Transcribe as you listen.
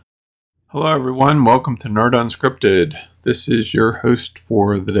Hello, everyone. Welcome to Nerd Unscripted. This is your host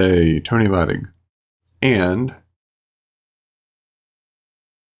for the day, Tony Laddig. And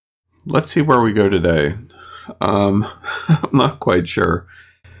let's see where we go today. I'm not quite sure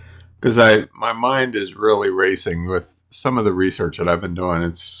because my mind is really racing with some of the research that I've been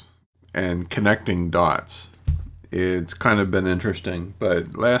doing. And connecting dots. It's kind of been interesting.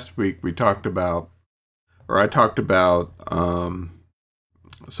 But last week I talked about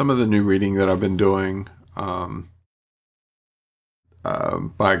some of the new reading that I've been doing by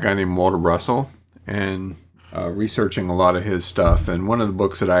a guy named Walter Russell and researching a lot of his stuff. And one of the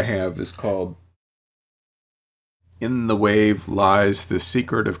books that I have is called In the Wave Lies the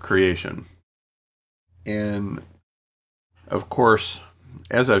Secret of Creation. And of course,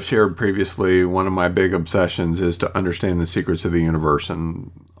 as I've shared previously, one of my big obsessions is to understand the secrets of the universe and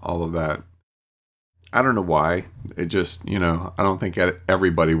all of that. I don't know why. It just, I don't think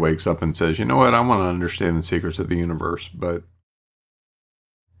everybody wakes up and says, you know what, I want to understand the secrets of the universe. But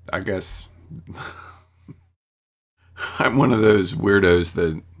I guess I'm one of those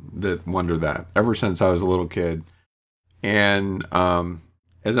weirdos that wonder that ever since I was a little kid. And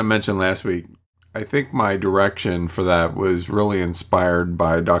as I mentioned last week, I think my direction for that was really inspired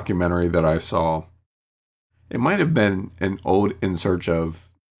by a documentary that I saw. It might have been an old In Search Of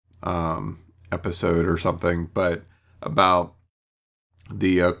episode or something, but about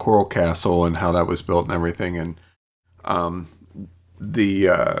the Coral Castle and how that was built and everything. And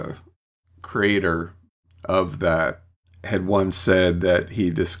the creator of that had once said that he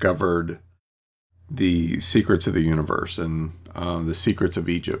discovered the secrets of the universe and the secrets of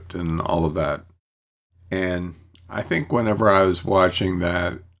Egypt and all of that. And I think whenever I was watching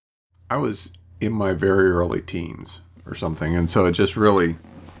that, I was in my very early teens or something. And so it just really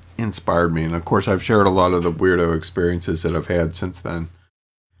inspired me. And of course, I've shared a lot of the weirdo experiences that I've had since then.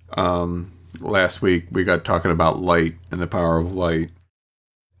 Last week, we got talking about light and the power of light.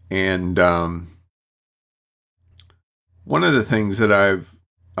 And one of the things that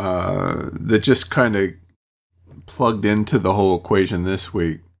that just kind of plugged into the whole equation this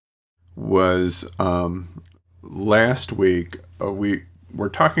week was last week we were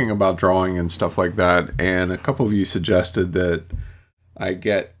talking about drawing and stuff like that, and a couple of you suggested that I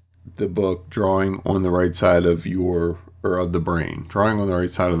get the book Drawing on the Right Side of of the Brain, Drawing on the Right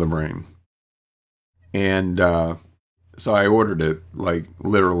Side of the Brain. And so I ordered it like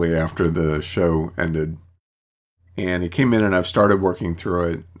literally after the show ended, and it came in and I've started working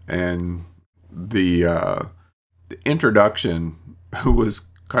through it. And the introduction was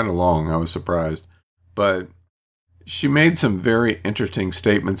kind of long. I was surprised, but she made some very interesting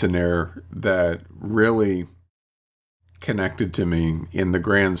statements in there that really connected to me in the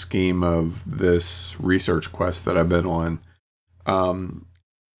grand scheme of this research quest that I've been on.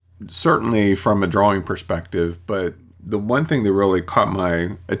 Certainly from a drawing perspective, but the one thing that really caught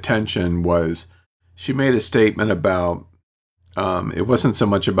my attention was she made a statement about it wasn't so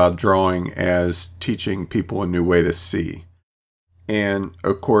much about drawing as teaching people a new way to see. And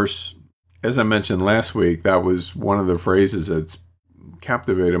of course, as I mentioned last week, that was one of the phrases that's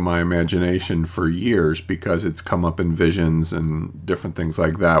captivated my imagination for years because it's come up in visions and different things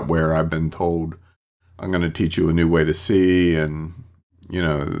like that where I've been told, I'm going to teach you a new way to see and,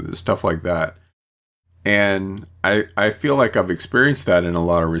 stuff like that. And I feel like I've experienced that in a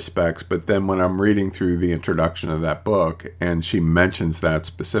lot of respects, but then when I'm reading through the introduction of that book and she mentions that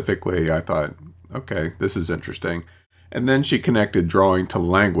specifically, I thought, okay, this is interesting. And then she connected drawing to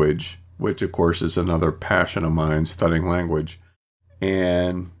language, which of course is another passion of mine, studying language.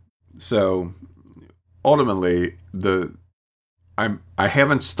 And so ultimately I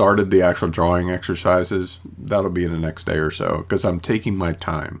haven't started the actual drawing exercises. That'll be in the next day or so because I'm taking my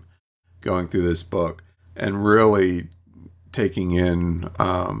time going through this book and really taking in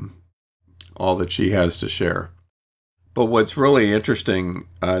all that she has to share. But what's really interesting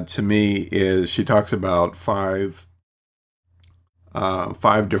to me is she talks about five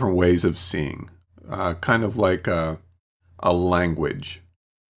different ways of seeing, kind of like a language,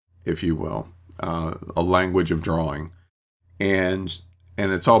 if you will, a language of drawing, and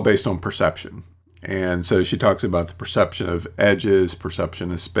it's all based on perception. And so she talks about the perception of edges, perception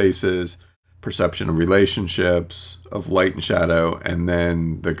of spaces, perception of relationships, of light and shadow, and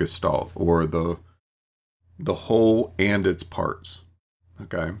then the gestalt, or the whole and its parts.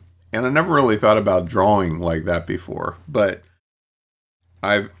 Okay. And I never really thought about drawing like that before, but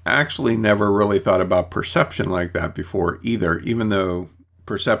I've actually never really thought about perception like that before either, even though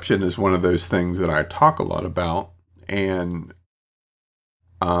perception is one of those things that I talk a lot about and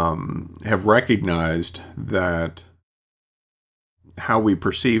have recognized that how we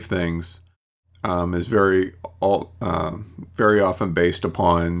perceive things is very often based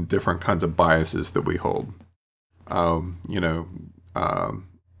upon different kinds of biases that we hold. You know,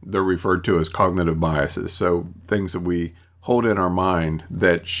 they're referred to as cognitive biases. So things that we hold in our mind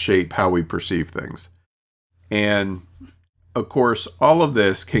that shape how we perceive things. And of course, all of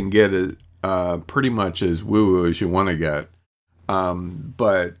this can get pretty much as woo-woo as you want to get.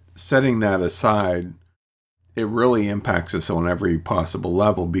 But setting that aside, it really impacts us on every possible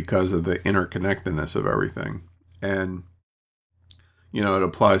level because of the interconnectedness of everything. And, you know, it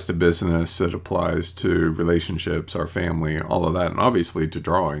applies to business, it applies to relationships, our family, all of that, and obviously to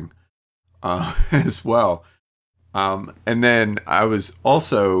drawing as well. And then I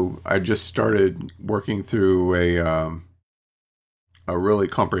just started working through a really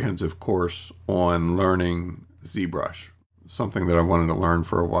comprehensive course on learning ZBrush, something that I wanted to learn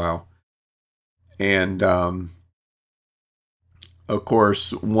for a while. And, of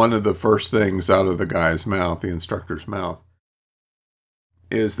course, one of the first things out of the guy's mouth, the instructor's mouth,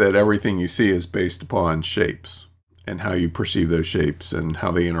 is that everything you see is based upon shapes and how you perceive those shapes and how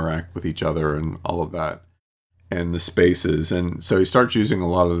they interact with each other and all of that and the spaces. And so he starts using a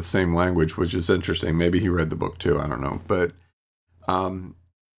lot of the same language, which is interesting. Maybe he read the book too. I don't know. But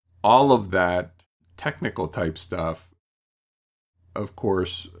all of that technical type stuff, of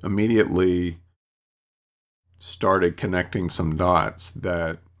course, immediately started connecting some dots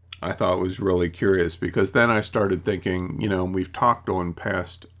that I thought was really curious, because then I started thinking, you know, we've talked on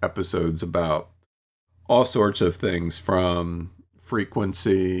past episodes about all sorts of things from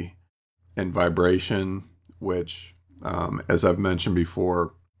frequency and vibration, which, as I've mentioned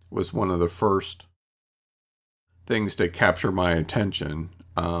before, was one of the first things to capture my attention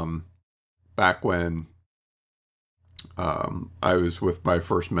back when I was with my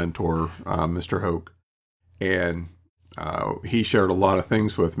first mentor, Mr. Hoke. And he shared a lot of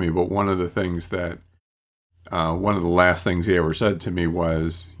things with me, but one of the last things he ever said to me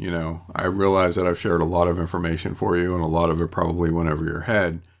was, you know, I realize that I've shared a lot of information for you, and a lot of it probably went over your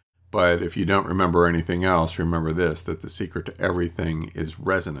head. But if you don't remember anything else, remember this, that the secret to everything is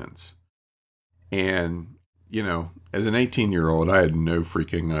resonance. And, you know, as an 18-year-old, I had no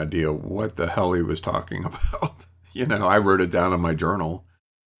freaking idea what the hell he was talking about. You know, I wrote it down in my journal,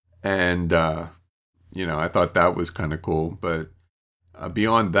 and, you know, I thought that was kind of cool. But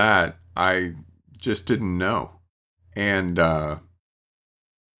beyond that, I just didn't know. And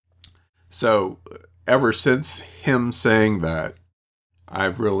so ever since him saying that,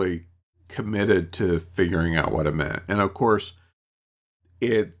 I've really committed to figuring out what it meant. And of course,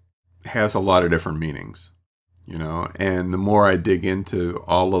 it has a lot of different meanings, you know, and the more I dig into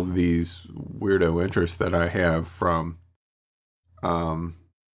all of these weirdo interests that I have, from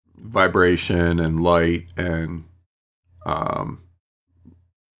vibration and light and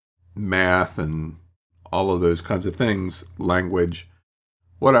math and all of those kinds of things, language,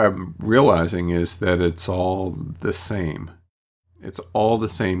 what I'm realizing is that it's all the same. It's all the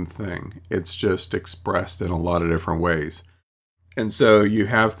same thing. It's just expressed in a lot of different ways. And so you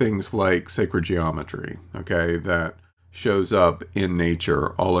have things like sacred geometry, okay, that shows up in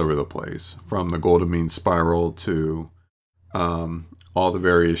nature all over the place, from the golden mean spiral to all the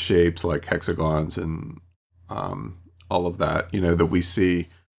various shapes like hexagons and all of that, you know, that we see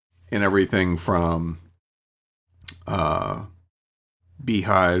in everything from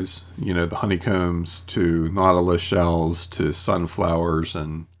beehives, you know, the honeycombs, to nautilus shells, to sunflowers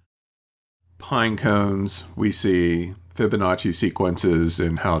and pine cones. We see Fibonacci sequences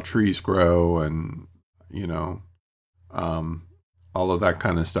in how trees grow, and, you know, all of that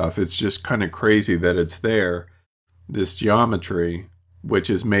kind of stuff. It's just kind of crazy that it's there, this geometry,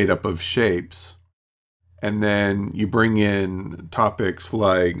 which is made up of shapes. And then you bring in topics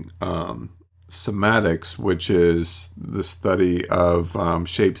like somatics, which is the study of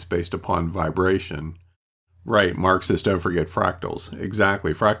shapes based upon vibration. Right, Marxists don't forget fractals.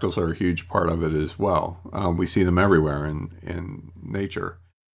 Exactly, fractals are a huge part of it as well. We see them everywhere in nature.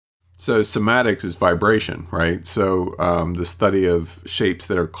 So somatics is vibration, right? So the study of shapes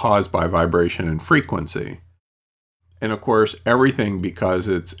that are caused by vibration and frequency. And of course, everything, because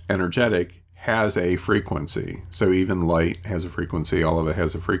it's energetic, has a frequency. So even light has a frequency. All of it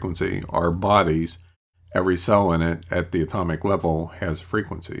has a frequency. Our bodies, every cell in it at the atomic level has a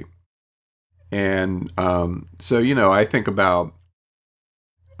frequency. And so, you know, I think about,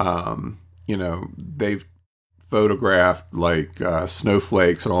 you know, they've photographed like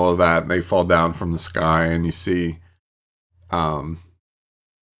snowflakes and all of that, and they fall down from the sky, and you see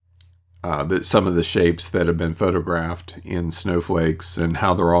that some of the shapes that have been photographed in snowflakes and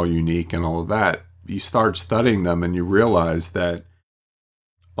how they're all unique and all of that. You start studying them and you realize that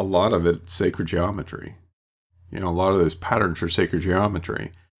a lot of it's sacred geometry. A lot of those patterns are sacred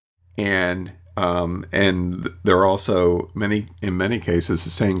geometry, and they're also in many cases the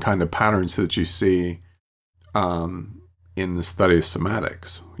same kind of patterns that you see in the study of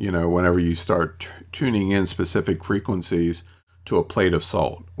somatics. Whenever you start tuning in specific frequencies to a plate of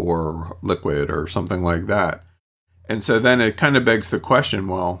salt or liquid or something like that. And so then it kind of begs the question,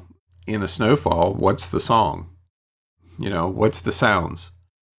 well, in a snowfall, what's the song? What's the sounds?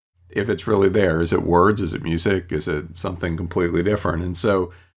 If it's really there, is it words? Is it music? Is it something completely different? And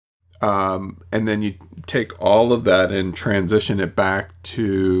so, and then you take all of that and transition it back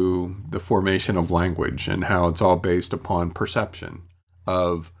to the formation of language and how it's all based upon perception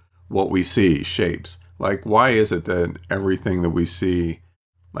of what we see, shapes. Like, why is it that everything that we see,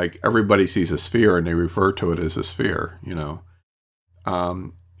 like everybody sees a sphere and they refer to it as a sphere,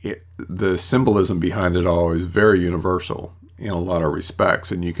 the symbolism behind it all is very universal in a lot of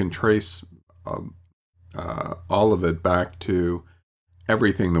respects, and you can trace all of it back to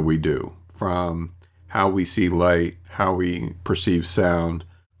everything that we do, from how we see light, how we perceive sound,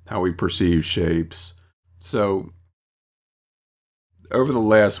 how we perceive shapes. So over the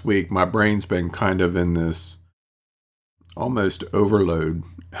last week, my brain's been kind of in this almost overload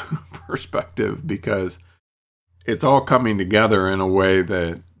perspective, because it's all coming together in a way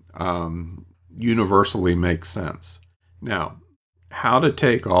that universally makes sense. Now, how to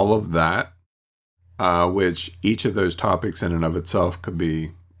take all of that, which each of those topics in and of itself could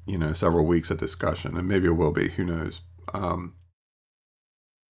be, several weeks of discussion, and maybe it will be, who knows.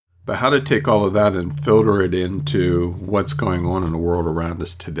 But how to take all of that and filter it into what's going on in the world around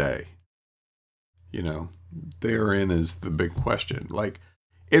us today, therein is the big question. Like,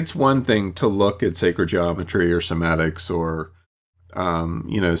 it's one thing to look at sacred geometry or somatics or,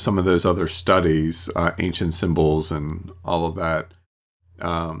 some of those other studies, ancient symbols and all of that,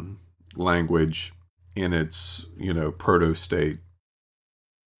 language in its, proto state.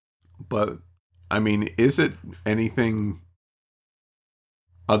 But, is it anything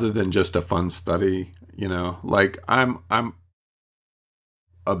other than just a fun study? Like, I'm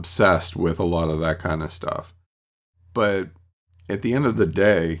obsessed with a lot of that kind of stuff. But at the end of the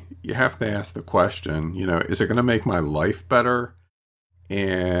day, you have to ask the question, is it going to make my life better?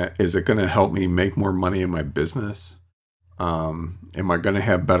 And is it going to help me make more money in my business? Am I going to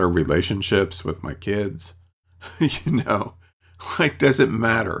have better relationships with my kids? Like, does it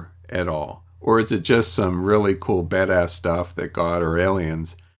matter at all? Or is it just some really cool badass stuff that God or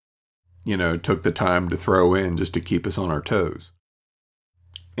aliens, took the time to throw in just to keep us on our toes?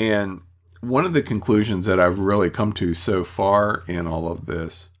 And one of the conclusions that I've really come to so far in all of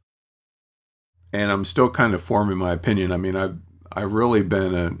this, and I'm still kind of forming my opinion. I've really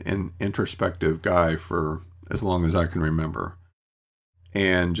been an introspective guy for as long as I can remember,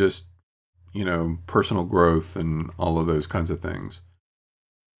 and just, personal growth and all of those kinds of things.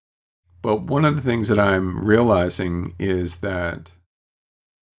 But one of the things that I'm realizing is that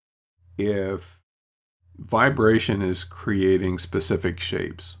if vibration is creating specific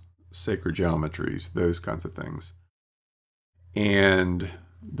shapes, sacred geometries, those kinds of things, and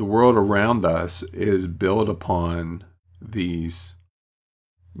the world around us is built upon these,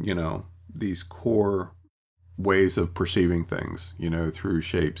 these core ways of perceiving things, through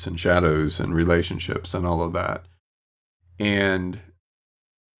shapes and shadows and relationships and all of that. And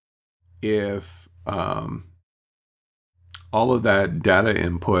if all of that data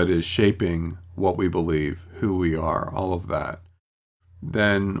input is shaping what we believe, who we are, all of that,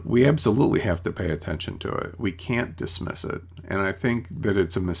 then we absolutely have to pay attention to it. We can't dismiss it. And I think that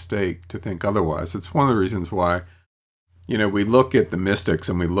it's a mistake to think otherwise. It's one of the reasons why, we look at the mystics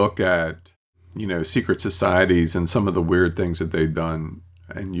and we look at, secret societies and some of the weird things that they've done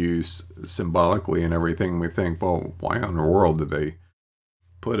and use symbolically and everything. We think, well, why in the world did they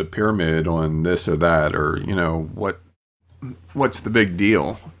put a pyramid on this or that? Or, what's the big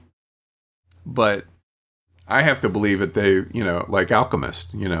deal? But I have to believe that they, like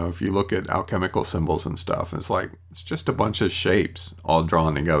alchemists, if you look at alchemical symbols and stuff, it's just a bunch of shapes all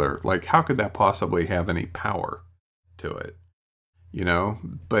drawn together. Like, how could that possibly have any power to it?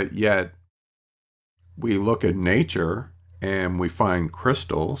 But yet we look at nature and we find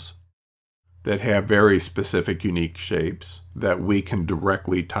crystals that have very specific, unique shapes that we can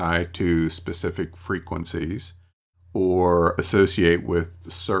directly tie to specific frequencies or associate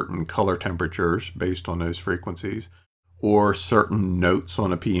with certain color temperatures based on those frequencies, or certain notes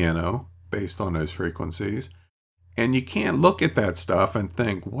on a piano based on those frequencies. And you can't look at that stuff and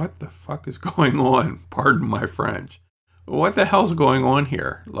think, what the fuck is going on? Pardon my French. What the hell's going on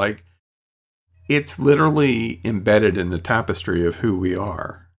here? Like, it's literally embedded in the tapestry of who we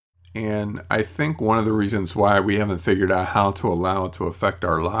are. And I think one of the reasons why we haven't figured out how to allow it to affect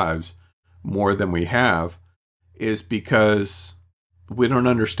our lives more than we have is because we don't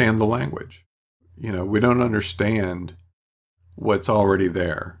understand the language. We don't understand what's already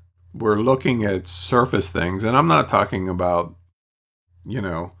there. We're looking at surface things, and I'm not talking about,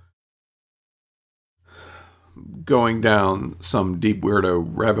 going down some deep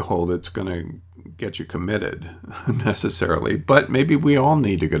weirdo rabbit hole that's going to get you committed necessarily, but maybe we all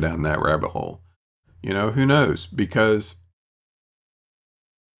need to go down that rabbit hole. Who knows? Because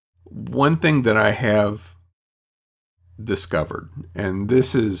one thing that I have discovered, and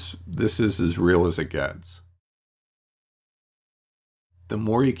this is as real as it gets. The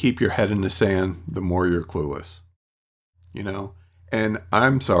more you keep your head in the sand, the more you're clueless. And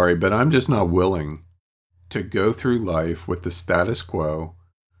I'm sorry, but I'm just not willing to go through life with the status quo,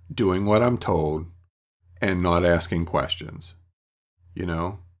 doing what I'm told, and not asking questions.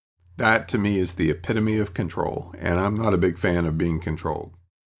 That to me is the epitome of control, and I'm not a big fan of being controlled,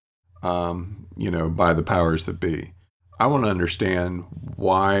 by the powers that be. I want to understand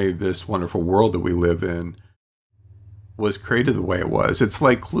why this wonderful world that we live in was created the way it was. It's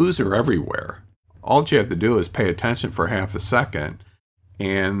like clues are everywhere. All you have to do is pay attention for half a second,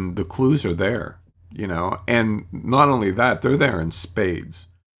 and the clues are there. And not only that, they're there in spades.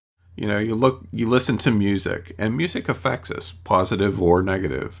 You listen to music, and music affects us, positive or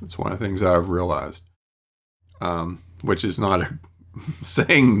negative. It's one of the things I've realized, which is not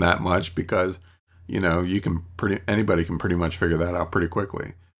saying that much because, anybody can pretty much figure that out pretty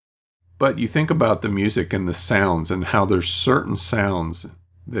quickly. But you think about the music and the sounds and how there's certain sounds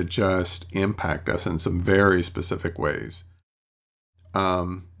that just impact us in some very specific ways.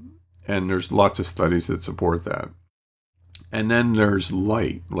 And there's lots of studies that support that. And then there's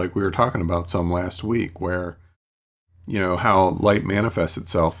light, like we were talking about some last week, where, how light manifests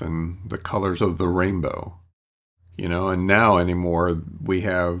itself in the colors of the rainbow, and now anymore we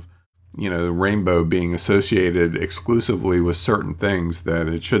have, the rainbow being associated exclusively with certain things that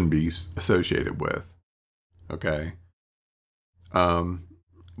it shouldn't be associated with. Okay.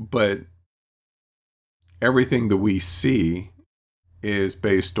 But everything that we see is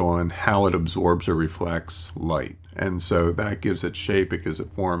based on how it absorbs or reflects light. And so that gives it shape, it gives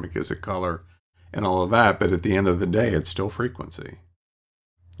it form, it gives it color, and all of that. But at the end of the day, it's still frequency.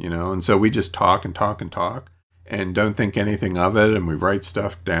 And so we just talk and talk and talk and don't think anything of it. And we write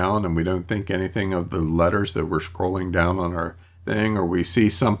stuff down and we don't think anything of the letters that we're scrolling down on our thing, or we see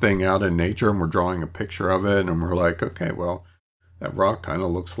something out in nature and we're drawing a picture of it. And we're like, okay, well, that rock kind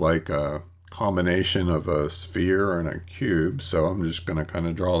of looks like a combination of a sphere and a cube, so I'm just going to kind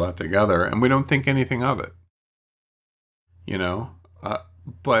of draw that together, and we don't think anything of it,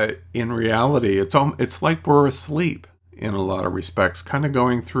 but in reality, it's like we're asleep in a lot of respects, kind of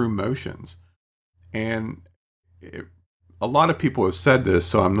going through motions. And a lot of people have said this,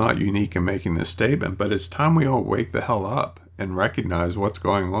 so I'm not unique in making this statement, but it's time we all wake the hell up and recognize what's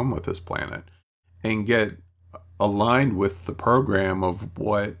going on with this planet and get aligned with the program of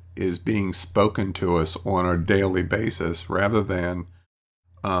what is being spoken to us on a daily basis, rather than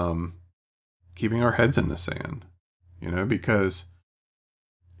keeping our heads in the sand, because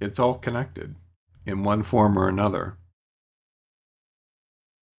it's all connected in one form or another.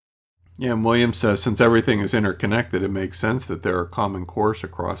 Yeah, and Williams says, since everything is interconnected, it makes sense that there are common cores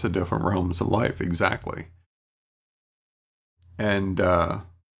across the different realms of life. Exactly. And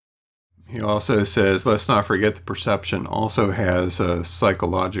he also says, let's not forget the perception also has a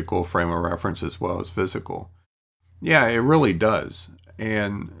psychological frame of reference as well as physical. Yeah, it really does.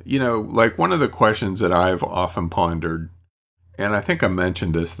 And, like one of the questions that I've often pondered, and I think I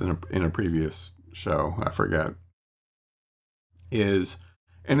mentioned this in a previous show, I forget, is,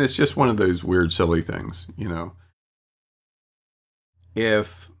 and it's just one of those weird, silly things,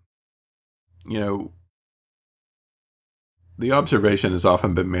 if, the observation has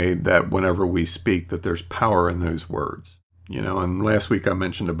often been made that whenever we speak, that there's power in those words, and last week I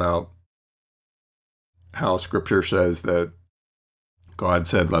mentioned about how scripture says that God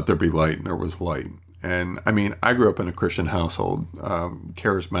said, let there be light, and there was light. And I mean, I grew up in a Christian household,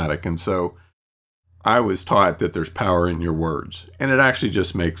 charismatic. And so I was taught that there's power in your words, and it actually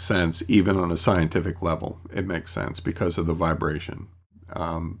just makes sense. Even on a scientific level, it makes sense because of the vibration.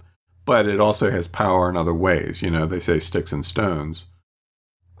 But it also has power in other ways. They say sticks and stones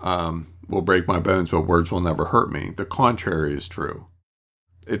will break my bones, but words will never hurt me. The contrary is true.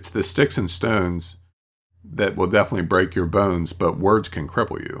 It's the sticks and stones that will definitely break your bones, but words can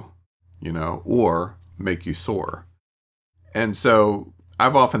cripple you, or make you sore. And so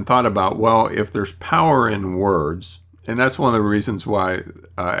I've often thought about, well, if there's power in words, and that's one of the reasons why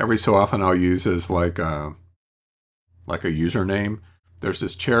every so often I'll use as like a username. There's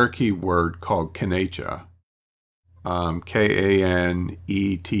this Cherokee word called Kanecha, Kanetsv,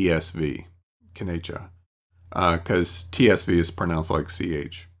 Kanecha, because TSV is pronounced like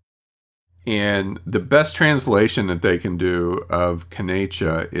CH. And the best translation that they can do of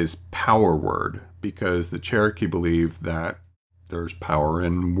Kanecha is power word, because the Cherokee believe that there's power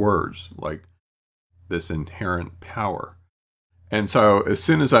in words, like this inherent power. And so as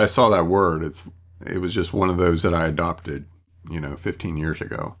soon as I saw that word, it was just one of those that I adopted, 15 years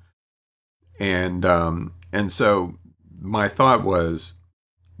ago. And so my thought was,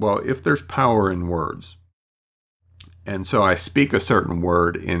 well, if there's power in words, and so I speak a certain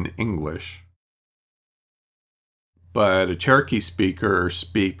word in English, but a Cherokee speaker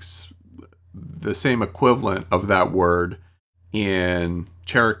speaks the same equivalent of that word in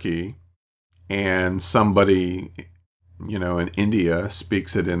Cherokee, and somebody, in India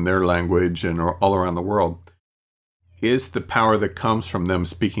speaks it in their language and all around the world, is the power that comes from them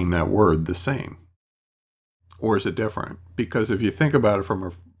speaking that word the same? Or is it different? Because if you think about it from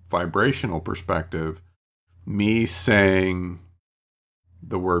a vibrational perspective, me saying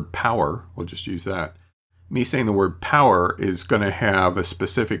the word power, we'll just use that, me saying the word power is going to have a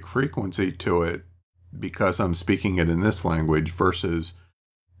specific frequency to it because I'm speaking it in this language versus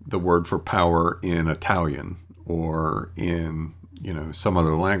the word for power in Italian or in, some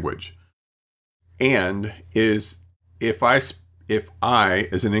other language. And if I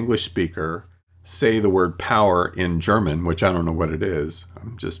as an English speaker say the word power in German, which I don't know what it is,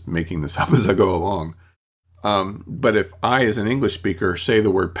 I'm just making this up as I go along. But if I, as an English speaker, say the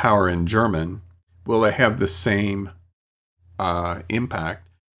word power in German, will it have the same impact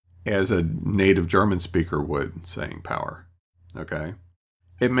as a native German speaker would saying power? Okay.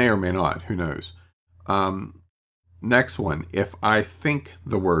 It may or may not. Who knows? Next one. If I think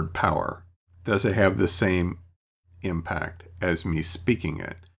the word power, does it have the same impact as me speaking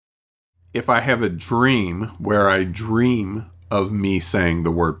it? If I have a dream where I dream of me saying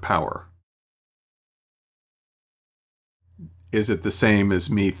the word power, is it the same as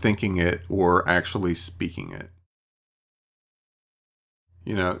me thinking it or actually speaking it?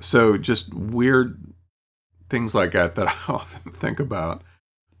 So just weird things like that I often think about.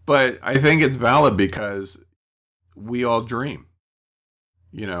 But I think it's valid because we all dream.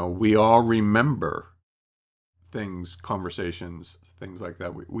 We all remember things, conversations, things like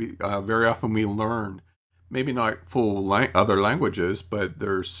that. We very often we learn, maybe not full other languages, but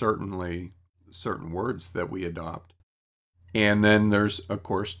there's certainly certain words that we adopt. And then there's, of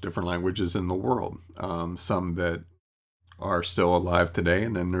course, different languages in the world. Some that are still alive today,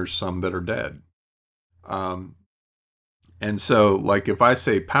 and then there's some that are dead. And so, like, if I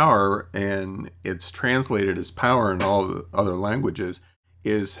say power and it's translated as power in all the other languages,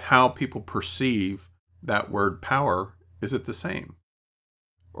 is how people perceive that word power, is it the same?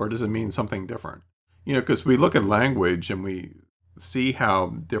 Or does it mean something different? Because we look at language and we see how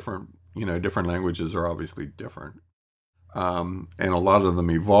different languages are obviously different. And a lot of them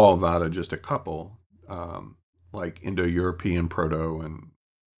evolve out of just a couple, like Indo-European Proto and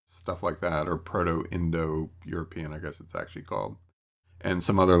stuff like that, or Proto-Indo-European, I guess it's actually called, and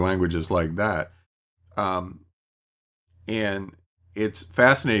some other languages like that. And it's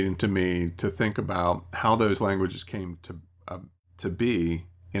fascinating to me to think about how those languages came to be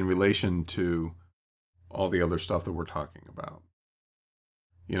in relation to all the other stuff that we're talking about.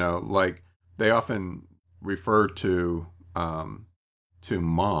 Like they often refer to mom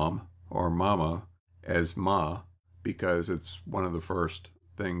or mama as ma because it's one of the first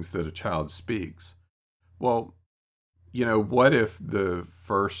things that a child speaks. Well, what if the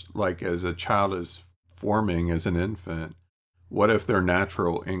first, like as a child is forming as an infant, what if their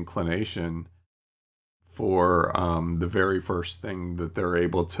natural inclination for the very first thing that they're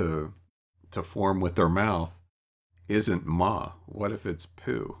able to form with their mouth isn't ma? What if it's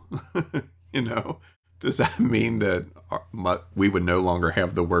poo? Does that mean that we would no longer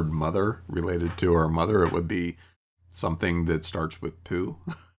have the word mother related to our mother? It would be something that starts with poo?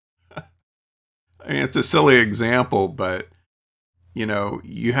 I mean, it's a silly example, but,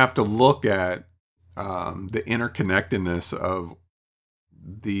 you have to look at the interconnectedness of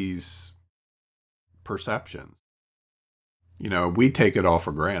these perceptions. We take it all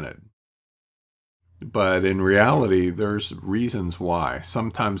for granted. But in reality, there's reasons why.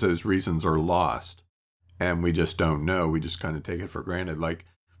 Sometimes those reasons are lost and we just don't know. We just kind of take it for granted. Like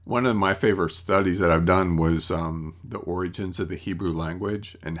one of my favorite studies that I've done was the origins of the Hebrew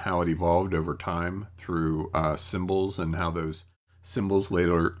language and how it evolved over time through symbols and how those symbols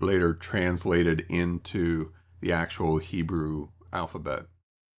later translated into the actual Hebrew alphabet.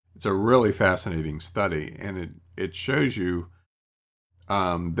 It's a really fascinating study, and it shows you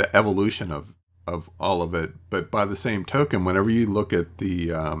the evolution of all of it. But by the same token, whenever you look at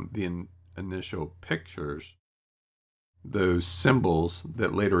the initial pictures, those symbols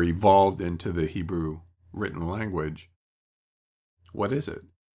that later evolved into the Hebrew written language, what is it?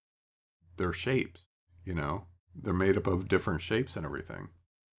 They're shapes, you know. They're made up of different shapes and everything.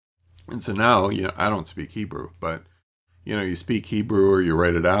 And so now, I don't speak Hebrew, but you speak Hebrew or you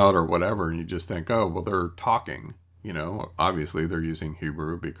write it out or whatever, and you just think, oh, well, they're talking. Obviously they're using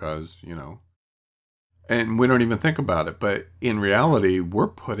Hebrew because, and we don't even think about it. But in reality, we're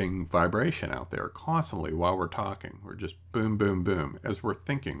putting vibration out there constantly while we're talking. We're just boom, boom, boom. As we're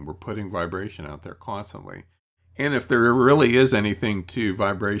thinking, we're putting vibration out there constantly. And if there really is anything to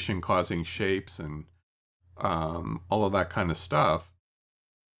vibration causing shapes and all of that kind of stuff,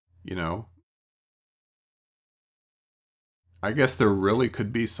 I guess there really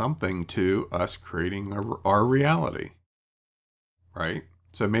could be something to us creating our reality, right?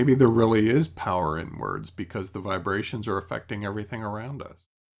 So maybe there really is power in words because the vibrations are affecting everything around us.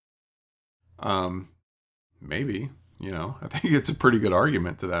 Um, maybe, I think it's a pretty good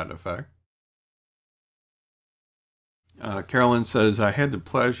argument to that effect. Carolyn says, I had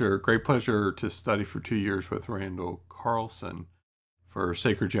the great pleasure to study for 2 years with Randall Carlson for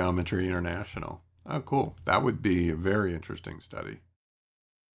Sacred Geometry International. Oh, cool. That would be a very interesting study.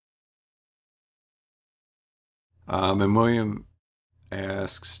 And William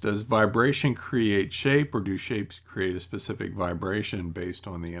asks, does vibration create shape, or do shapes create a specific vibration based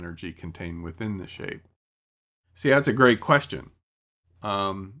on the energy contained within the shape? See, that's a great question.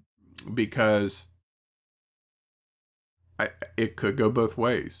 Because it could go both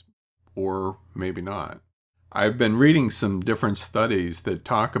ways, or maybe not. I've been reading some different studies that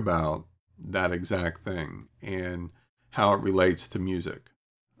talk about that exact thing and how it relates to music,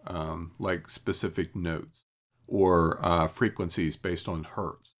 like specific notes or frequencies based on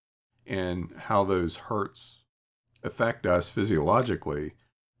hertz, and how those hertz affect us physiologically,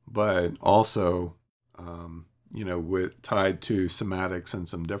 but also, tied to somatics and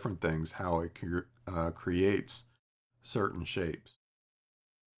some different things, how it creates certain shapes.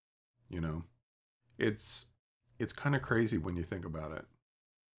 It's kind of crazy when you think about it.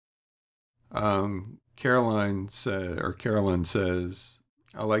 Carolyn says,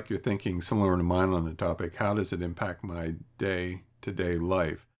 I like your thinking similar to mine on the topic. How does it impact my day-to-day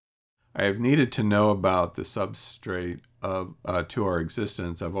life? I have needed to know about the substrate of to our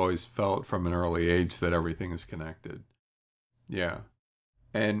existence. I've always felt from an early age that everything is connected. Yeah.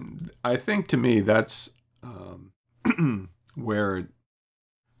 And I think to me that's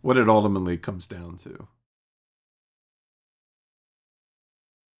what it ultimately comes down to.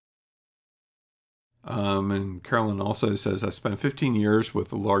 And Carolyn also says, I spent 15 years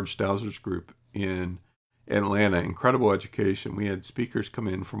with a large Dowsers group in Atlanta. Incredible education. We had speakers come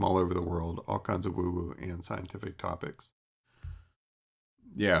in from all over the world, all kinds of woo-woo and scientific topics.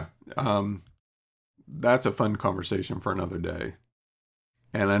 Yeah. That's a fun conversation for another day.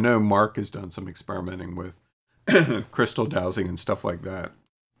 And I know Mark has done some experimenting with crystal dowsing and stuff like that.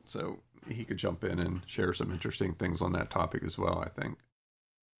 So he could jump in and share some interesting things on that topic as well, I think.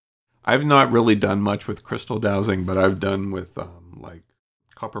 I've not really done much with crystal dowsing, but I've done with like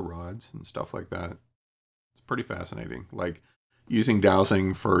copper rods and stuff like that. It's pretty fascinating. Like using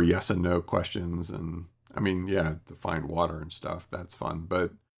dowsing for yes and no questions. And I mean, yeah, to find water and stuff. That's fun.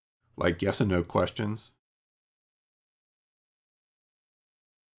 But like yes and no questions.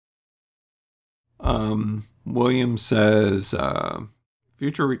 William says,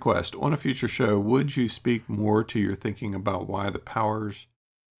 future request. On a future show, would you speak more to your thinking about why the powers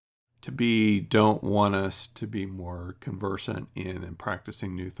to be don't want us to be more conversant in and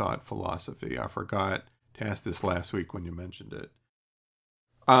practicing New Thought philosophy? I forgot to ask this last week when you mentioned it.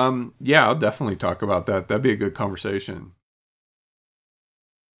 Yeah, I'll definitely talk about that. That'd be a good conversation.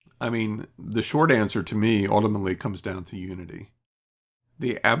 I mean, the short answer to me ultimately comes down to unity.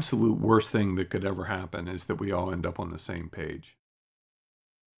 The absolute worst thing that could ever happen is that we all end up on the same page.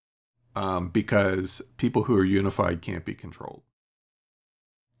 Because people who are unified can't be controlled.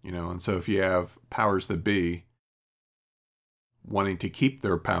 And so if you have powers that be wanting to keep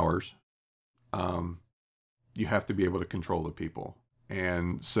their powers, you have to be able to control the people.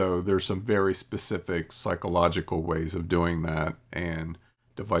 And so there's some very specific psychological ways of doing that and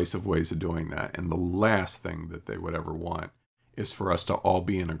divisive ways of doing that. And the last thing that they would ever want is for us to all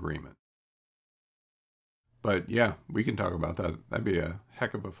be in agreement. But yeah, we can talk about that. That'd be a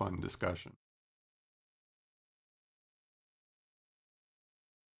heck of a fun discussion.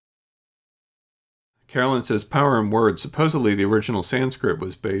 Carolyn says, power in words. Supposedly, the original Sanskrit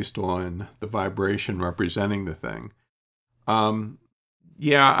was based on the vibration representing the thing.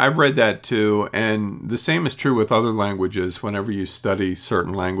 Yeah, I've read that too. And the same is true with other languages. Whenever you study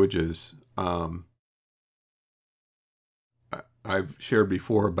certain languages, I've shared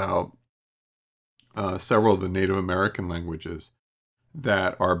before about several of the Native American languages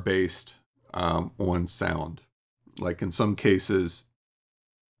that are based on sound. Like in some cases,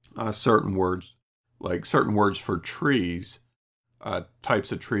 certain words for trees,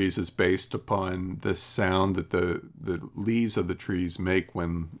 types of trees, is based upon the sound that the leaves of the trees make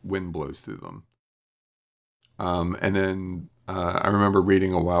when wind blows through them. And then I remember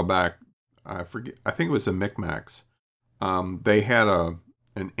reading a while back, I think it was the Micmacs. They had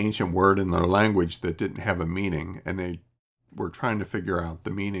an ancient word in their language that didn't have a meaning, and they were trying to figure out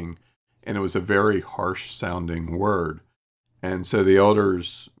the meaning, and it was a very harsh sounding word. And so the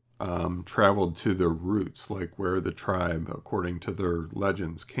elders traveled to their roots, like where the tribe, according to their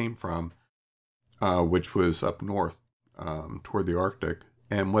legends, came from, which was up north toward the Arctic.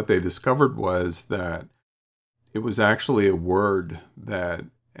 And what they discovered was that it was actually a word that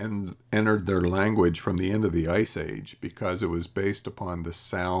entered their language from the end of the Ice Age, because it was based upon the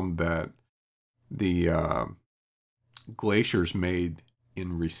sound that the glaciers made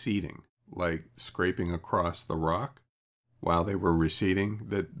in receding, like scraping across the rock while they were receding.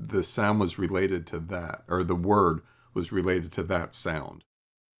 That the sound was related to that, or the word was related to that sound,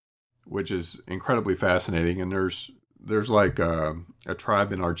 which is incredibly fascinating. And there's like a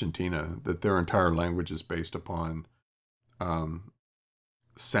tribe in Argentina that their entire language is based upon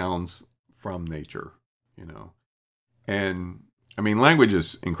sounds from nature, And I mean, language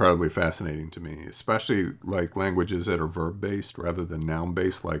is incredibly fascinating to me, especially like languages that are verb-based rather than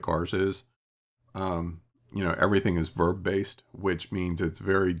noun-based like ours is. Everything is verb-based, which means it's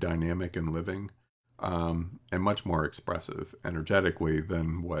very dynamic and living, and much more expressive energetically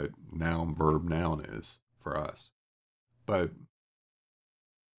than what noun, verb, noun is for us. But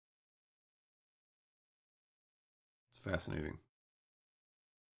it's fascinating.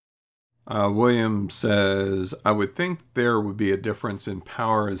 William says, I would think there would be a difference in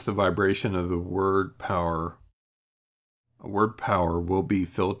power as the vibration of the word power. A word power will be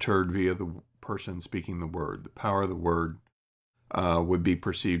filtered via the person speaking the word. The power of the word would be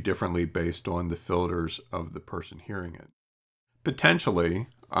perceived differently based on the filters of the person hearing it. Potentially,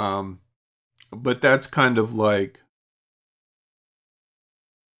 but that's kind of like,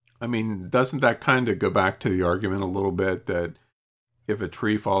 I mean, doesn't that kind of go back to the argument a little bit that if a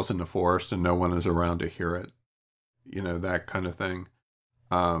tree falls in the forest and no one is around to hear it, that kind of thing,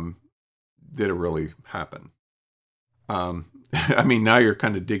 did it really happen? I mean, now you're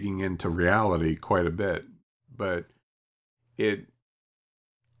kind of digging into reality quite a bit, but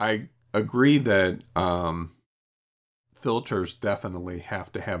I agree that filters definitely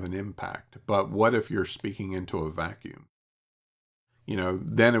have to have an impact. But what if you're speaking into a vacuum?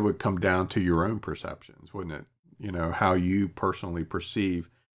 Then it would come down to your own perceptions, wouldn't it? How you personally perceive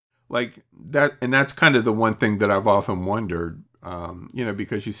like that. And that's kind of the one thing that I've often wondered,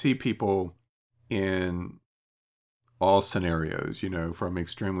 because you see people in all scenarios, from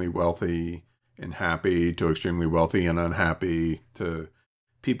extremely wealthy and happy to extremely wealthy and unhappy to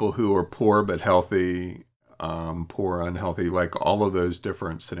people who are poor but healthy, poor, unhealthy, like all of those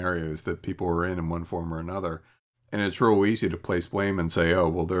different scenarios that people are in one form or another. And it's real easy to place blame and say, oh,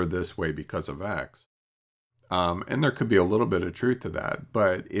 well, they're this way because of X. And there could be a little bit of truth to that.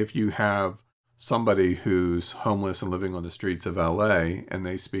 But if you have somebody who's homeless and living on the streets of LA and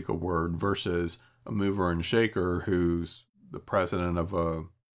they speak a word versus a mover and shaker who's the president of a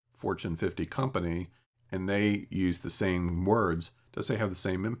Fortune 50 company and they use the same words, does they have the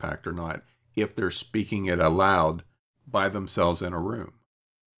same impact or not if they're speaking it aloud by themselves in a room?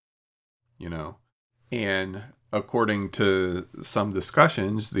 And according to some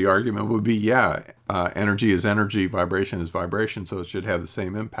discussions, the argument would be, energy is energy, vibration is vibration, so it should have the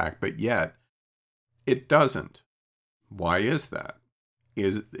same impact. But yet, it doesn't. Why is that?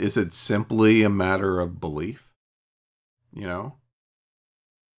 Is it simply a matter of belief?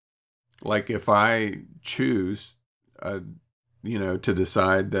 Like if I choose, to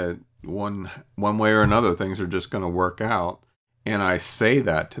decide that one way or another things are just going to work out, and I say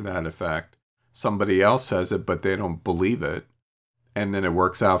that to that effect, somebody else says it, but they don't believe it, and then it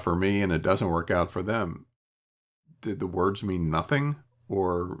works out for me and it doesn't work out for them. Did the words mean nothing,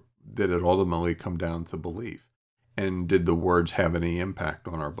 or did it ultimately come down to belief? And did the words have any impact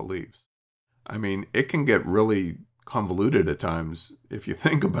on our beliefs? I mean, it can get really convoluted at times if you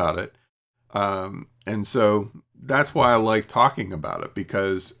think about it. And so that's why I like talking about it,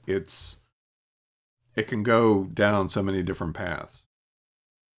 because it's it can go down so many different paths.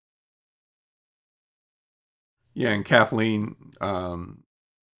 Yeah, and Kathleen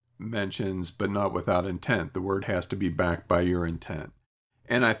mentions, but not without intent. The word has to be backed by your intent.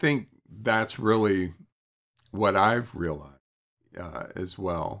 And I think that's really what I've realized as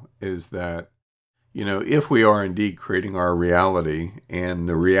well is that, if we are indeed creating our reality and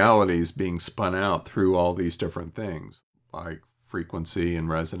the reality is being spun out through all these different things like frequency and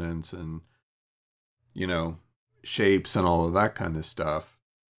resonance and, you know, shapes and all of that kind of stuff,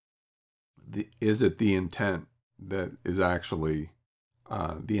 is it the intent that is actually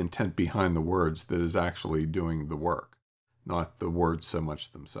the intent behind the words that is actually doing the work, not the words so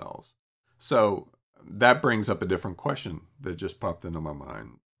much themselves? So that brings up a different question that just popped into my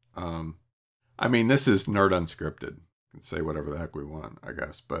mind. I mean, this is Nerd Unscripted. We can say whatever the heck we want, I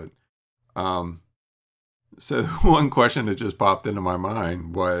guess. But um, so one question that just popped into my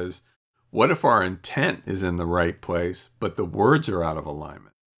mind was, what if our intent is in the right place, but the words are out of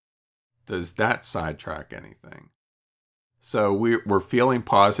alignment? Does that sidetrack anything? So we're feeling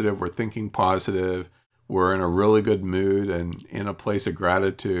positive, we're thinking positive, we're in a really good mood and in a place of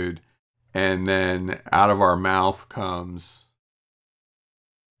gratitude, and then out of our mouth comes,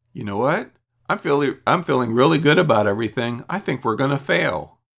 you know what? I'm feeling really good about everything. I think we're gonna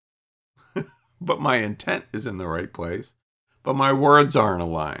fail. But my intent is in the right place, but my words aren't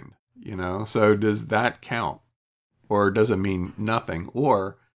aligned, So does that count? Or does it mean nothing?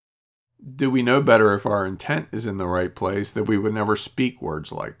 Or do we know better if our intent is in the right place that we would never speak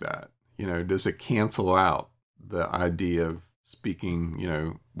words like that? Does it cancel out the idea of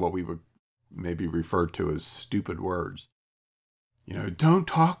speaking, what we would maybe refer to as stupid words? Don't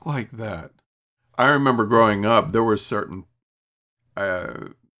talk like that. I remember growing up, there were certain. Uh,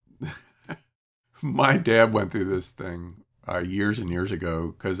 my dad went through this thing years and years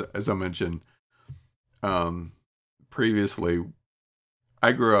ago because, as I mentioned um, previously,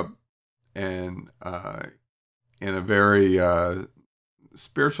 I grew up in a very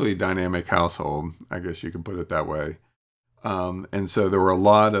spiritually dynamic household. I guess you could put it that way. And so there were a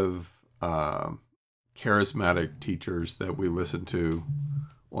lot of charismatic teachers that we listened to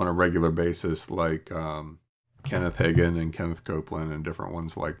on a regular basis, like Kenneth Hagin and Kenneth Copeland and different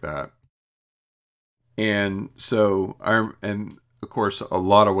ones like that. And so and of course, a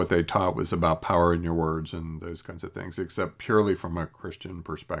lot of what they taught was about power in your words and those kinds of things, except purely from a Christian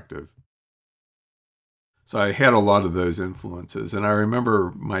perspective. So I had a lot of those influences. And I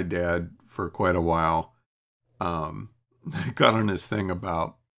remember my dad for quite a while um, got on his thing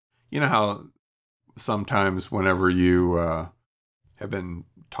about, how sometimes whenever you have been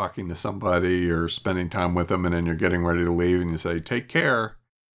talking to somebody or spending time with them and then you're getting ready to leave and you say, take care.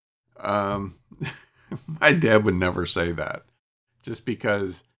 Um, my dad would never say that just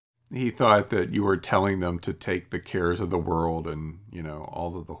because he thought that you were telling them to take the cares of the world and,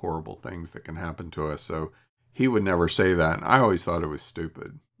 all of the horrible things that can happen to us. So he would never say that. And I always thought it was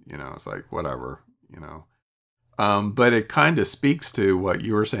stupid. It's like, whatever. But it kind of speaks to what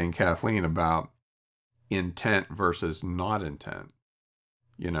you were saying, Kathleen, about intent versus not intent.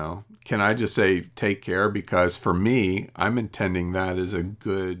 Can I just say take care? Because for me, I'm intending that as a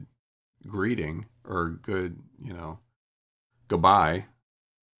good greeting or good, goodbye.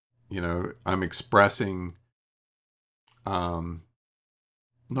 I'm expressing not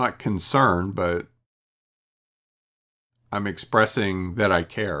concern, but I'm expressing that I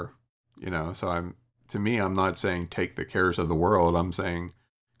care. So to me, I'm not saying take the cares of the world. I'm saying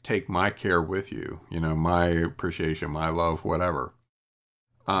take my care with you, my appreciation, my love, whatever.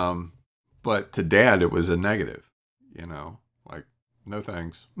 But to dad, it was a negative, like, no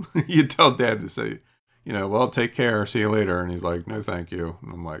thanks. You tell dad to say, well, take care, see you later. And he's like, no, thank you.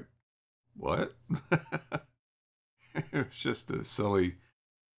 And I'm like, what? It's just a silly,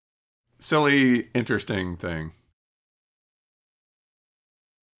 interesting thing.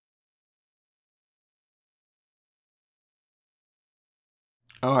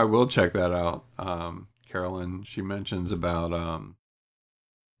 Oh, I will check that out. Carolyn, she mentions about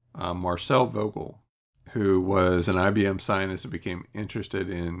Marcel Vogel, who was an IBM scientist who became interested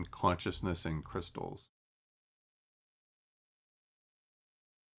in consciousness and crystals.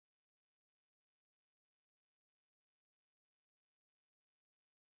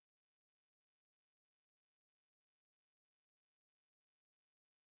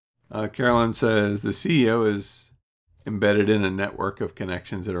 Carolyn says the CEO is embedded in a network of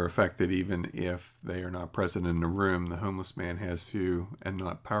connections that are affected even if they are not present in the room. The homeless man has few and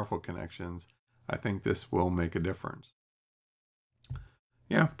not powerful connections. I think this will make a difference.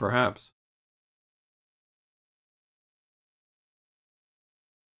 Yeah, perhaps.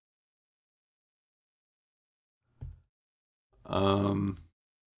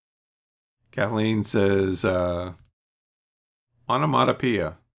 Kathleen says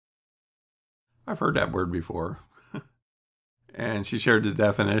onomatopoeia. I've heard that word before. And she shared the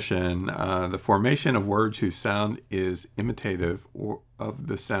definition, the formation of words whose sound is imitative of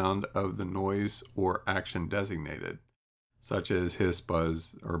the sound of the noise or action designated, such as hiss,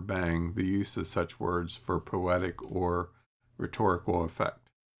 buzz, or bang, the use of such words for poetic or rhetorical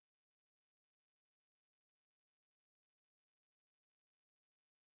effect.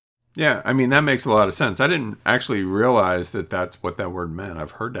 Yeah, I mean, that makes a lot of sense. I didn't actually realize that that's what that word meant.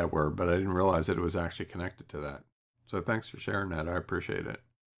 I've heard that word, but I didn't realize that it was actually connected to that. So thanks for sharing that. I appreciate it.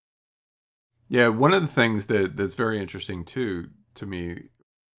 Yeah, one of the things that's very interesting too to me,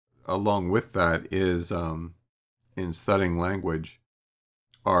 along with that, is in studying language,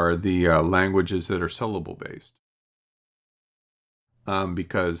 are the languages that are syllable based,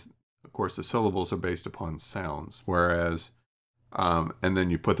 because of course the syllables are based upon sounds, whereas and then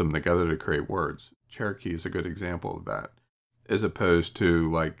you put them together to create words. Cherokee is a good example of that, as opposed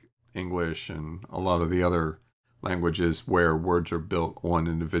to like English and a lot of the other languages where words are built on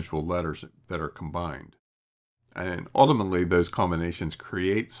individual letters that are combined. And ultimately, those combinations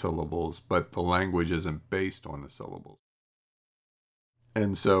create syllables, but the language isn't based on the syllables.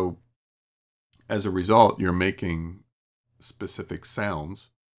 And so, as a result, you're making specific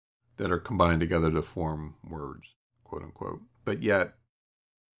sounds that are combined together to form words, quote unquote. But yet,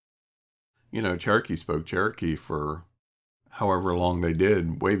 Cherokee spoke Cherokee for however long they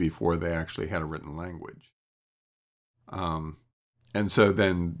did, way before they actually had a written language. And so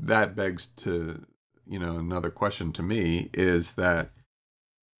then that begs to, another question to me is that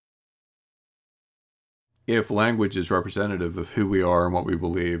if language is representative of who we are and what we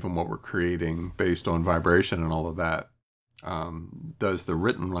believe and what we're creating based on vibration and all of that, does the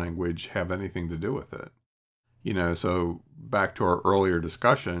written language have anything to do with it? So back to our earlier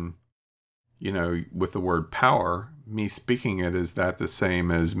discussion, with the word power, me speaking it, is that the same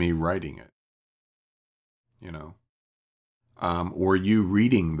as me writing it? Or you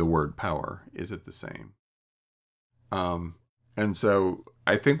reading the word power, is it the same? And so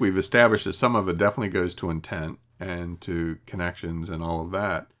I think we've established that some of it definitely goes to intent and to connections and all of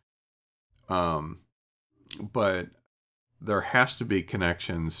that. But there has to be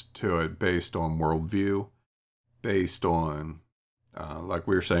connections to it based on worldview, based on, like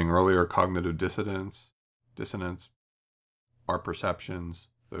we were saying earlier, cognitive dissonance, our perceptions,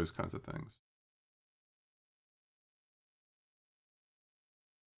 those kinds of things.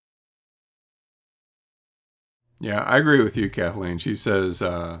 Yeah, I agree with you, Kathleen. She says,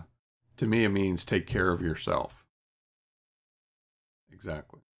 to me, it means take care of yourself.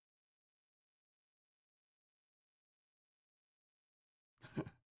 Exactly.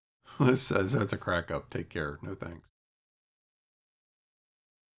 Liz says that's a crack up. Take care. No thanks.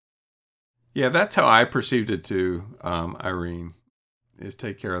 Yeah, that's how I perceived it too, Irene, is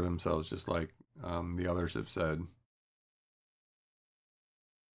take care of themselves, just like the others have said.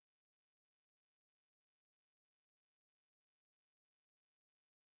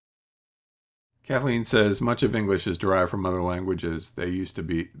 Kathleen says much of English is derived from other languages. They used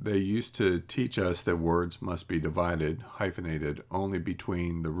to teach us that words must be divided, hyphenated, only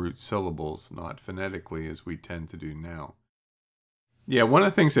between the root syllables, not phonetically as we tend to do now. Yeah, one of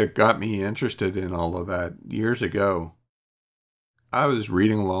the things that got me interested in all of that years ago, I was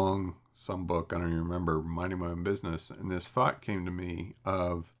reading along some book, I don't even remember, minding my own business, and this thought came to me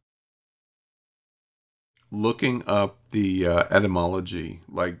of looking up the etymology,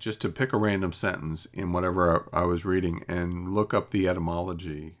 like just to pick a random sentence in whatever I was reading and look up the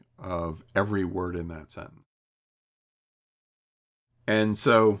etymology of every word in that sentence. And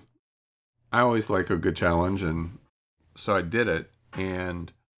so I always like a good challenge, and so I did it.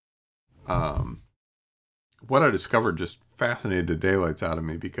 And um, what I discovered just fascinated the daylights out of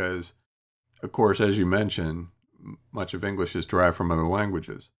me because, of course, as you mentioned, much of English is derived from other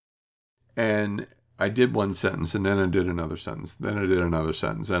languages. And I did one sentence and then I did another sentence, then I did another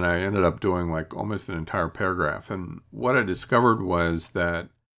sentence, and I ended up doing like almost an entire paragraph. And what I discovered was that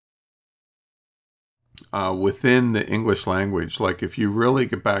within the English language, like if you really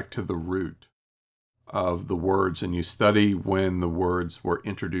get back to the root of the words and you study when the words were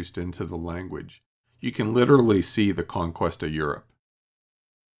introduced into the language, you can literally see the conquest of Europe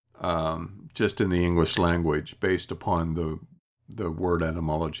just in the English language based upon the word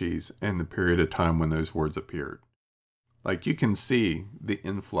etymologies and the period of time when those words appeared. Like you can see the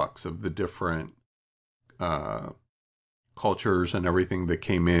influx of the different cultures and everything that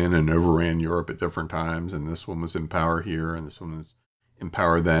came in and overran Europe at different times. And this one was in power here and this one was in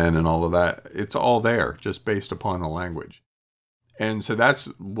power then and all of that. It's all there just based upon the language. And so that's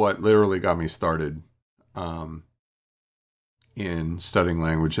what literally got me started um, in studying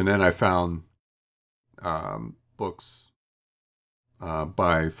language. And then I found books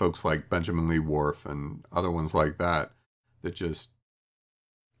by folks like Benjamin Lee Whorf and other ones like that that just,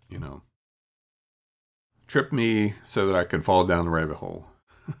 you know, tripped me so that I could fall down the rabbit hole.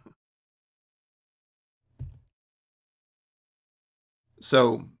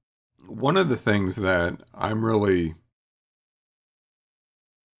 So, one of the things that I'm really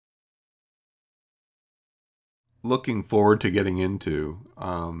looking forward to getting into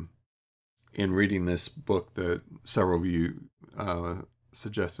in reading this book that several of you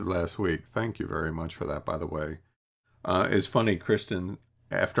suggested last week, thank you very much for that, by the way. It's funny, Kristen,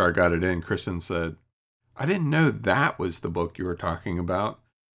 after I got it in, Kristen said, I didn't know that was the book you were talking about.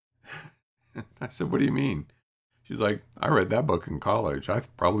 I said, what do you mean? She's like, I read that book in college. I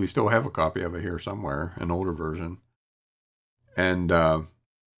probably still have a copy of it here somewhere, an older version. And I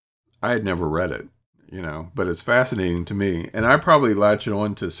had never read it, but it's fascinating to me. And I probably latched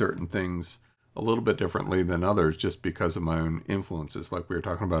on to certain things a little bit differently than others just because of my own influences, like we were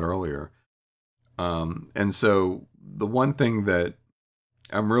talking about earlier. And so the one thing that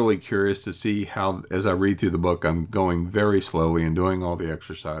I'm really curious to see how, as I read through the book, I'm going very slowly and doing all the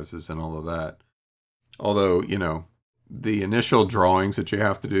exercises and all of that. Although, the initial drawings that you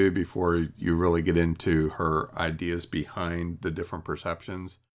have to do before you really get into her ideas behind the different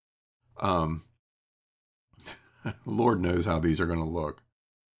perceptions, um, Lord knows how these are going to look.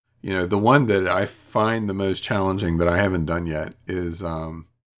 The one that I find the most challenging that I haven't done yet is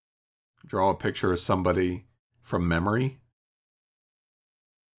draw a picture of somebody from memory.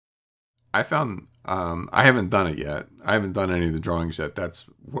 I found I haven't done it yet. I haven't done any of the drawings yet.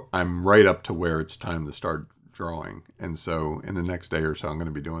 I'm right up to where it's time to start drawing, and so in the next day or so, I'm going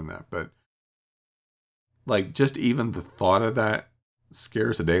to be doing that. But like, just even the thought of that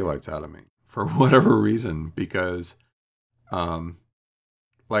scares the daylights out of me for whatever reason. Because,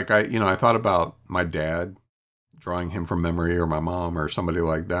 like I thought about my dad, drawing him from memory, or my mom, or somebody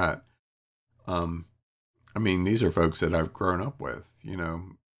like that. I mean, these are folks that I've grown up with.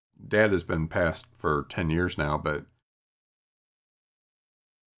 Dad has been passed for 10 years now, but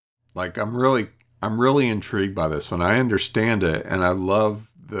like I'm really intrigued by this one. I understand it, and I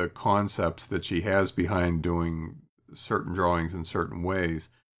love the concepts that she has behind doing certain drawings in certain ways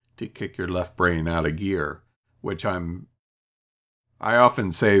to kick your left brain out of gear, which I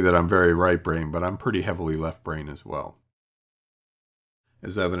often say that I'm very right brain, but I'm pretty heavily left brain as well,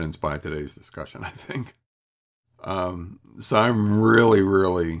 as evidenced by today's discussion, I think. So I'm really,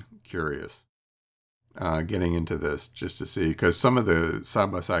 really curious getting into this just to see, because some of the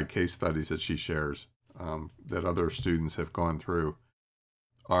side-by-side case studies that she shares that other students have gone through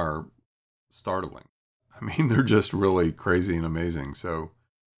are startling. I mean, they're just really crazy and amazing. So,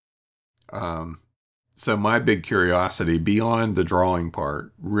 so my big curiosity beyond the drawing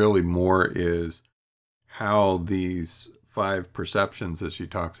part really more is how these 5 perceptions that she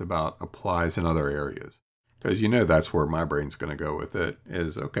talks about applies in other areas. Because that's where my brain's going to go with it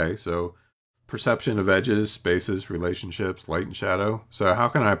is, okay, so perception of edges, spaces, relationships, light and shadow. So how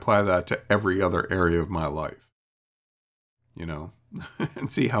can I apply that to every other area of my life?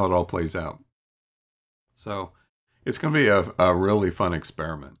 And see how it all plays out. So it's going to be a really fun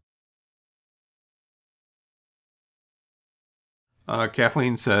experiment.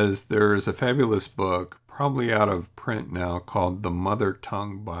 Kathleen says there is a fabulous book, probably out of print now, called The Mother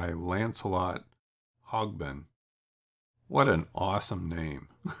Tongue by Lancelot Hogben. What an awesome name.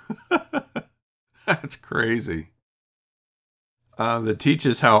 That's crazy. That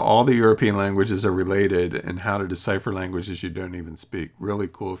teaches how all the European languages are related and how to decipher languages you don't even speak. Really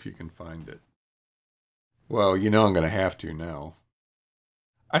cool if you can find it. Well, I'm going to have to now.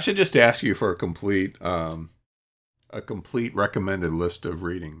 I should just ask you for a complete recommended list of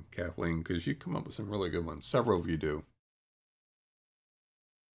reading, Kathleen, because you come up with some really good ones. Several of you do.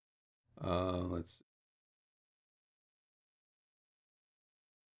 Let's see.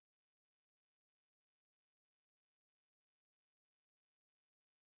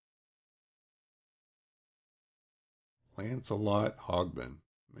 Lancelot Hogben.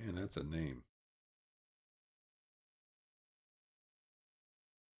 Man, that's a name.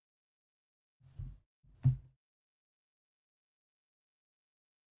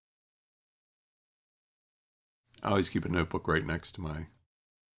 I always keep a notebook right next to my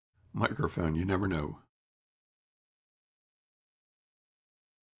microphone. You never know.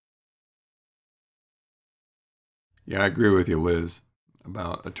 Yeah, I agree with you, Liz,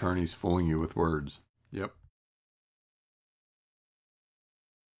 about attorneys fooling you with words. Yep.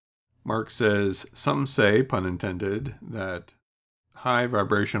 Mark says, some say, pun intended, that high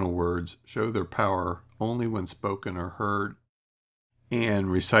vibrational words show their power only when spoken or heard,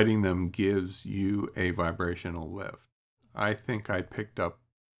 and reciting them gives you a vibrational lift. I think I picked up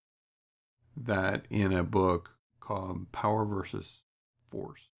that in a book called Power versus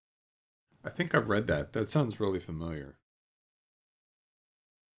Force. I think I've read that. That sounds really familiar.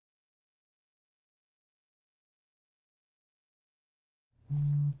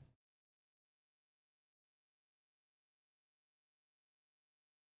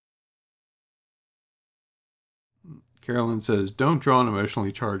 Carolyn says, don't draw an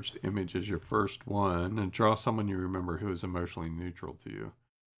emotionally charged image as your first one, and draw someone you remember who is emotionally neutral to you.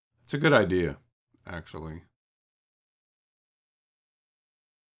 It's a good idea, actually.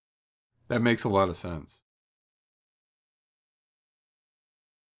 That makes a lot of sense.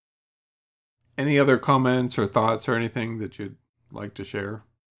 Any other comments or thoughts or anything that you'd like to share?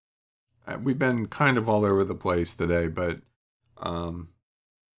 We've been kind of all over the place today, but um,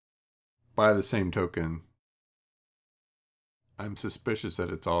 by the same token, I'm suspicious that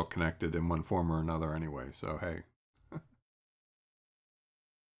it's all connected in one form or another anyway. So, hey.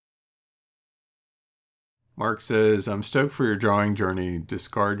 Mark says, I'm stoked for your drawing journey.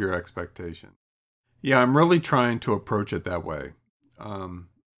 Discard your expectation. Yeah, I'm really trying to approach it that way. I'm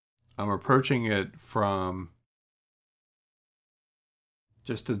approaching it from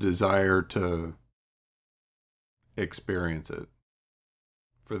just a desire to experience it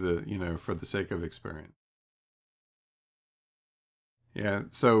for the sake of experience. Yeah.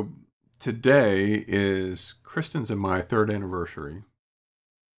 So today is Kristen's and my third anniversary.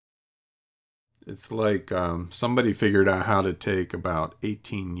 It's like somebody figured out how to take about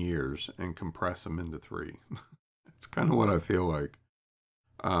 18 years and compress them into 3. It's kind of what I feel like.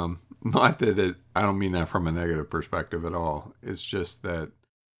 Not that I don't mean that from a negative perspective at all. It's just that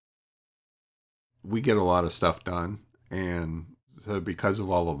we get a lot of stuff done. And so because of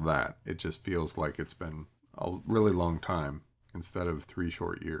all of that, it just feels like it's been a really long time instead of 3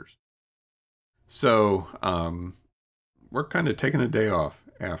 short years. So we're kind of taking a day off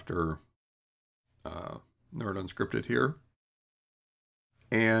after Nerd Unscripted here.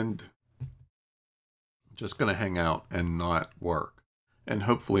 And just going to hang out and not work. And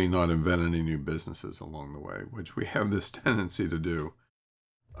hopefully not invent any new businesses along the way, which we have this tendency to do.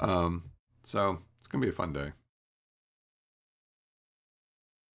 So it's going to be a fun day.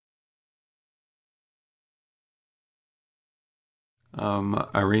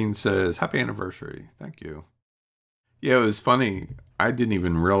 Irene says, happy anniversary. Thank you. Yeah, it was funny. I didn't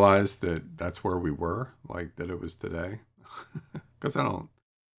even realize that that's where we were, like that it was today. Because I don't,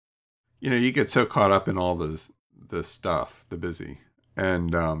 you get so caught up in all this stuff, the busy.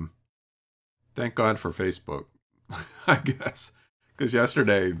 And thank God for Facebook, I guess. Because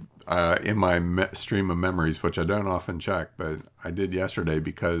yesterday, in my stream of memories, which I don't often check, but I did yesterday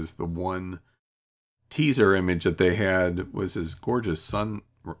because the one teaser image that they had was this gorgeous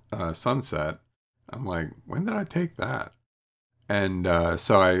sunset. I'm like, when did I take that? And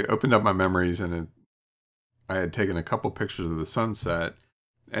so I opened up my memories, and I had taken a couple pictures of the sunset,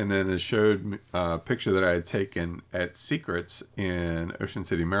 and then it showed a picture that I had taken at Secrets in Ocean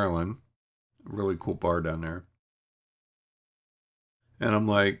City, Maryland. Really cool bar down there. And I'm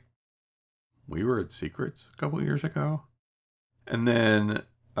like, we were at Secrets a couple years ago. And then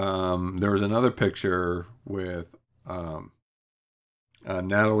there was another picture with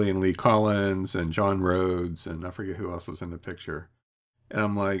Natalie and Lee Collins and John Rhodes, and I forget who else was in the picture. And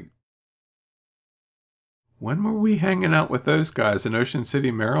I'm like, when were we hanging out with those guys in Ocean City,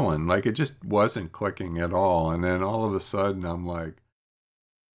 Maryland? Like, it just wasn't clicking at all. And then all of a sudden, I'm like,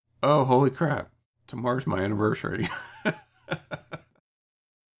 oh, holy crap, tomorrow's my anniversary.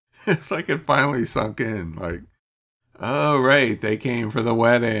 It's like it finally sunk in. Like, oh, right, they came for the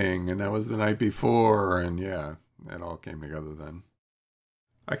wedding, and that was the night before. And yeah, it all came together then.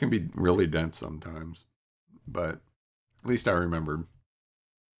 I can be really dense sometimes, but at least I remembered.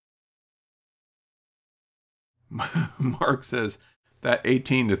 Mark says that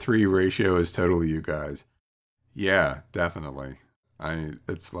 18-3 ratio is totally you guys. Yeah, definitely.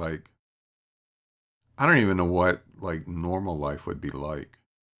 It's like I don't even know what like normal life would be like.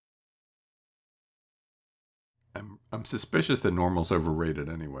 I'm suspicious that normal's overrated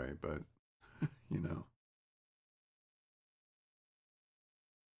anyway, but you know.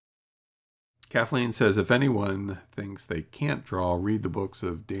 Kathleen says if anyone thinks they can't draw, read the books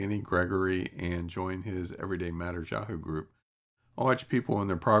of Danny Gregory and join his Everyday Matters Yahoo group. I watch people in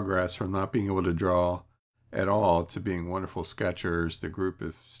their progress from not being able to draw at all to being wonderful sketchers. The group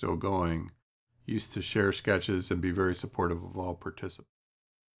is still going. Used to share sketches and be very supportive of all participants.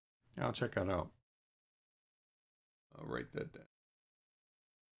 Yeah, I'll check that out. I'll write that down.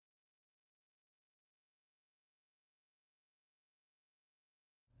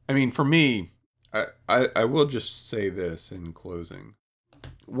 I mean, for me, I will just say this in closing.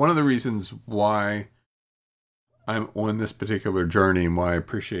 One of the reasons why I'm on this particular journey and why I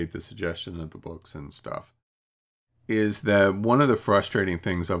appreciate the suggestion of the books and stuff is that one of the frustrating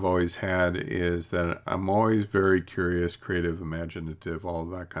things I've always had is that I'm always very curious, creative, imaginative, all of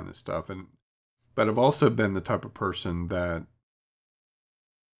that kind of stuff. But I've also been the type of person that,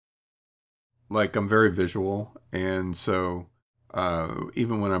 like, I'm very visual. And so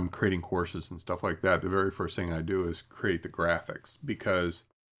even when I'm creating courses and stuff like that, the very first thing I do is create the graphics because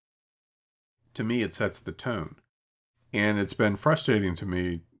to me it sets the tone. And it's been frustrating to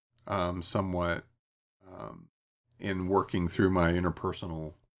me somewhat um, in working through my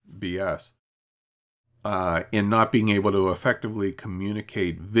interpersonal BS, in not being able to effectively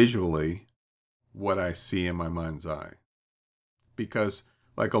communicate visually what I see in my mind's eye. Because,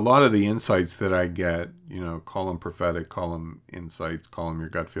 like, a lot of the insights that I get, call them prophetic, call them insights, call them your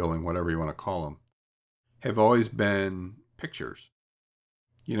gut feeling, whatever you want to call them, have always been pictures.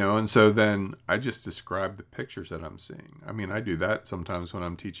 And so then I just describe the pictures that I'm seeing. I mean, I do that sometimes when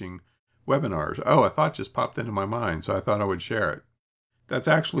I'm teaching webinars. Oh, a thought just popped into my mind, so I thought I would share it. That's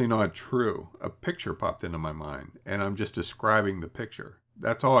actually not true. A picture popped into my mind, and I'm just describing the picture.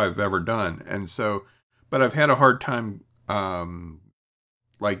 That's all I've ever done. And so, but I've had a hard time,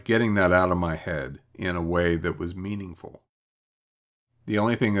 like, getting that out of my head in a way that was meaningful. The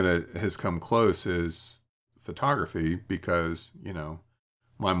only thing that has come close is photography because,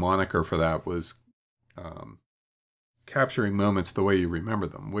 my moniker for that was capturing moments the way you remember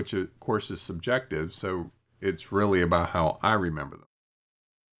them, which of course is subjective. So it's really about how I remember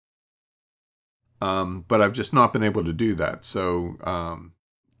them. But I've just not been able to do that. So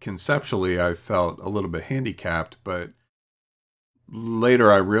conceptually, I felt a little bit handicapped, but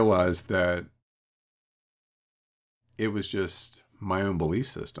later I realized that it was just my own belief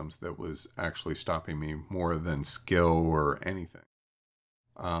systems that was actually stopping me more than skill or anything.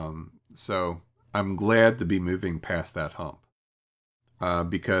 So I'm glad to be moving past that hump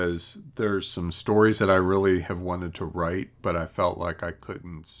because there's some stories that I really have wanted to write, but I felt like I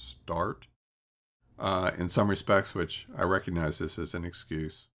couldn't start in some respects, which I recognize this as an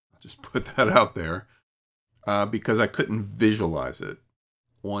excuse. I'll just put that out there because I couldn't visualize it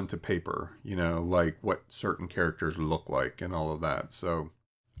onto paper, like what certain characters look like and all of that. So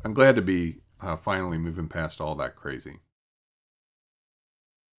I'm glad to be finally moving past all that crazy.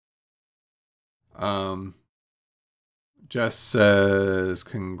 Jess says,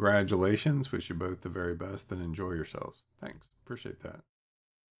 congratulations. Wish you both the very best and enjoy yourselves. Thanks. Appreciate that.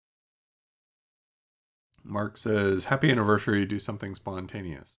 Mark says, happy anniversary. Do something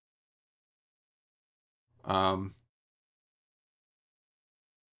spontaneous.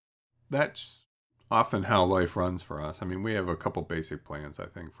 That's often how life runs for us. I mean, we have a couple basic plans, I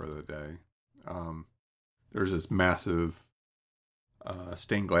think, for the day. There's this massive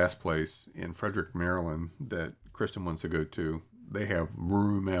stained glass place in Frederick, Maryland that Kristen wants to go to. They have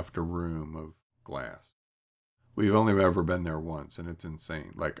room after room of glass. We've only ever been there once, and it's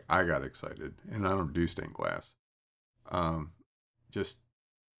insane. Like, I got excited, and I don't do stained glass. Just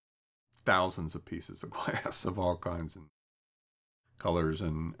thousands of pieces of glass of all kinds and colors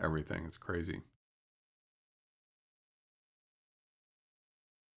and everything. It's crazy.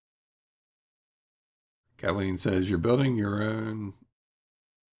 Kathleen says, you're building your own,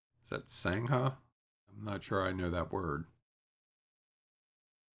 is that Sangha? I'm not sure I know that word,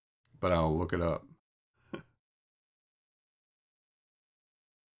 but I'll look it up.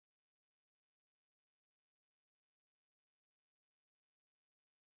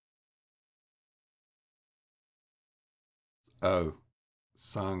 Oh,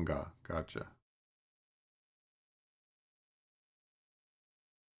 Sangha. Gotcha.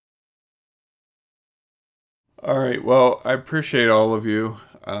 All right. Well, I appreciate all of you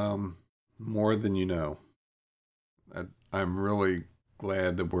more than you know. I'm really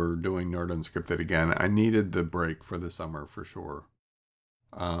glad that we're doing Nerd Unscripted again. I needed the break for the summer for sure.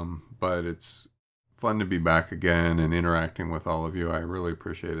 But it's fun to be back again and interacting with all of you. I really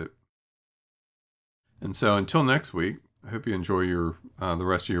appreciate it. And so until next week, I hope you enjoy your the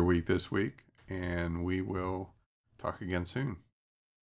rest of your week this week, and we will talk again soon.